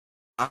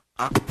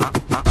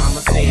I'ma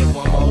say it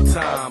one more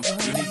time.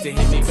 You need to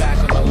hit me back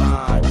on the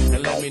line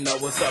and let me know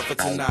what's up for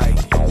tonight.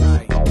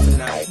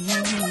 Tonight.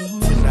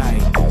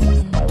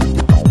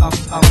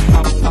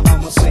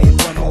 I'ma say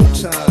it one more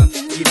time.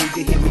 You need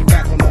to hit me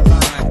back on the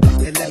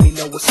line and let me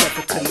know what's up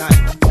for tonight.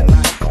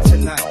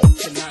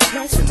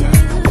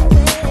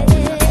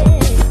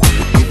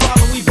 You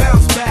follow, we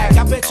bounce back.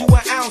 I bet you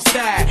an ounce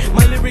that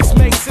my lyrics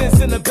make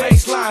sense in the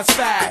baseline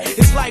stack.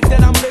 It's life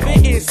that I'm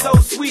living is so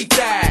sweet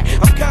that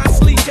I'm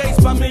constantly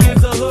chased by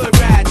millions of hood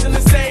rats. In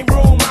the same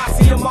room, I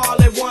see them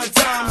all at one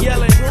time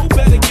yelling, "Drew,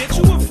 better get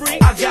you a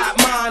freak." I got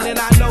mine and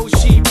I know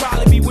she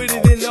probably be with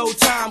it in no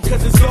time,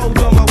 cause it's gold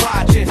on my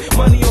watch and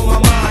money on my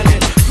mind.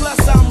 And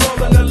plus I'm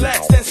rolling a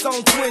Lex that's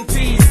on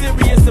 20.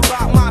 Serious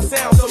about my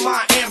sound, so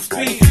my amp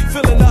speed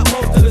filling up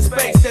most of the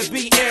space that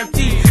be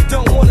empty.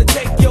 Don't wanna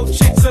take your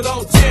chick, so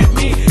don't tempt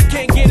me.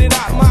 Can't get it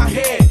out my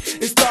head.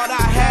 It's thought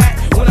I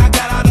had when I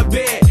got out of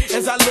bed.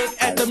 As I look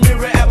at the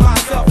mirror at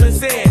myself and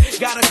said,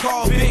 gotta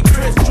call Big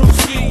Chris, Drew,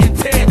 Ski, and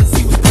Ted to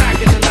see what's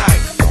cracking tonight.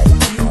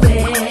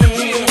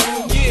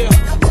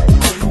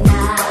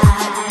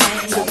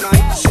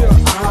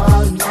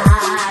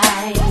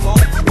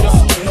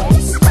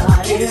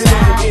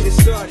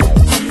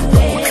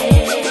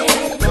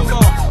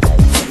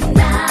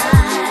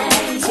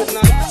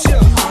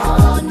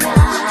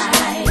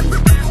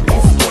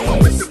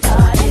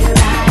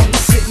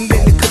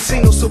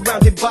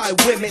 Surrounded by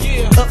women,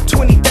 up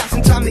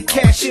 20,000 times the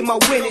cash in my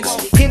winnings.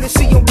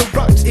 Hennessy on the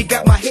rocks, it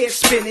got my head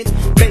spinning.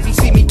 Baby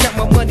see me count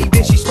my money,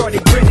 then she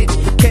started grinning.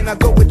 Can I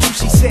go with you?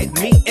 She said,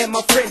 me and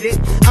my friend it.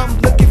 I'm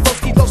looking for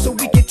Skee-Lo so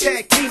we can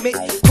tag team it.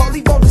 Call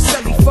him on the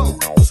celly phone.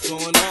 What's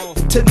going on?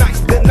 Tonight's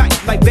the night,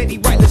 like Betty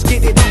White, let's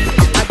get it on.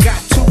 I got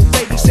two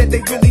ladies, said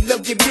they really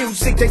love your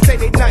music. They say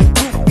they not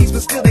groupies,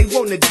 but still they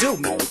wanna do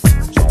me.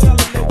 You tell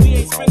them that we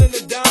ain't spending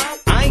a dime?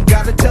 I ain't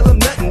gotta tell them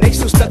nothing, they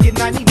still stuck in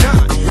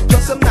 99.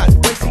 Plus I'm not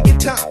wasting your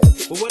time.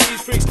 But what do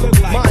these freaks look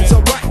like? Mine's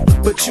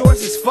alright, but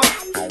yours is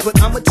fine. But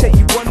I'ma tell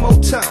you one more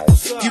time.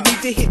 You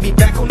need to hit me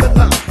back on the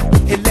line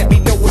and let me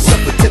know what's up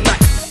for tonight.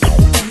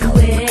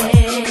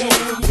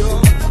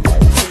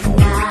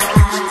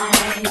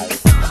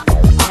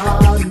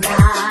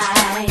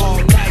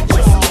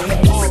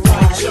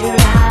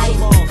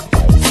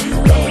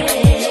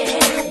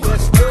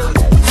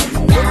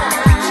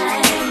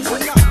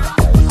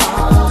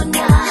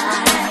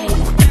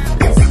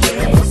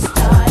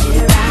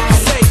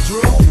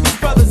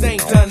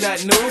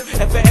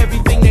 And for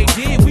everything they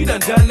did, we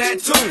done that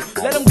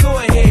too. Let them go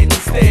ahead and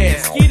stare.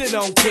 Skeeter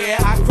don't care.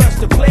 I crush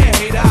the player,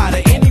 hater out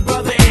of any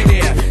brother in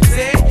there.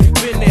 Said,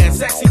 been there.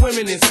 Sexy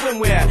women in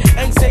swimwear.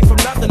 Ain't safe from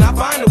nothing. I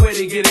find a way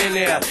to get in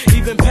there.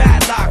 Even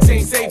padlocks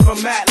ain't safe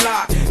from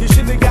Matlock. You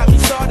shouldn't have got me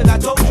started. I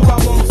told you I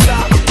won't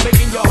stop.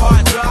 Making your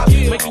heart drop,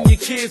 making your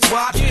kids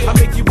watch. I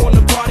make you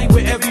wanna party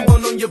with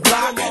everyone on your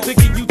block.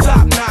 Thinking you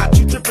top notch.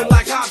 You dripping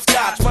like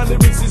hopscotch. My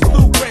lyrics is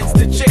blueprints.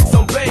 The chicks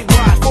on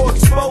Baywatch. For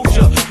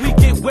exposure, we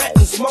get wet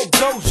and smoke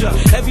doja.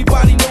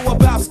 Everybody know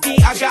about Ski,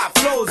 I got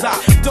flows. I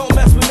don't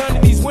mess with none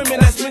of these women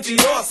that's meant to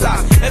your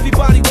size.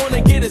 Everybody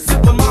wanna get a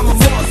sip of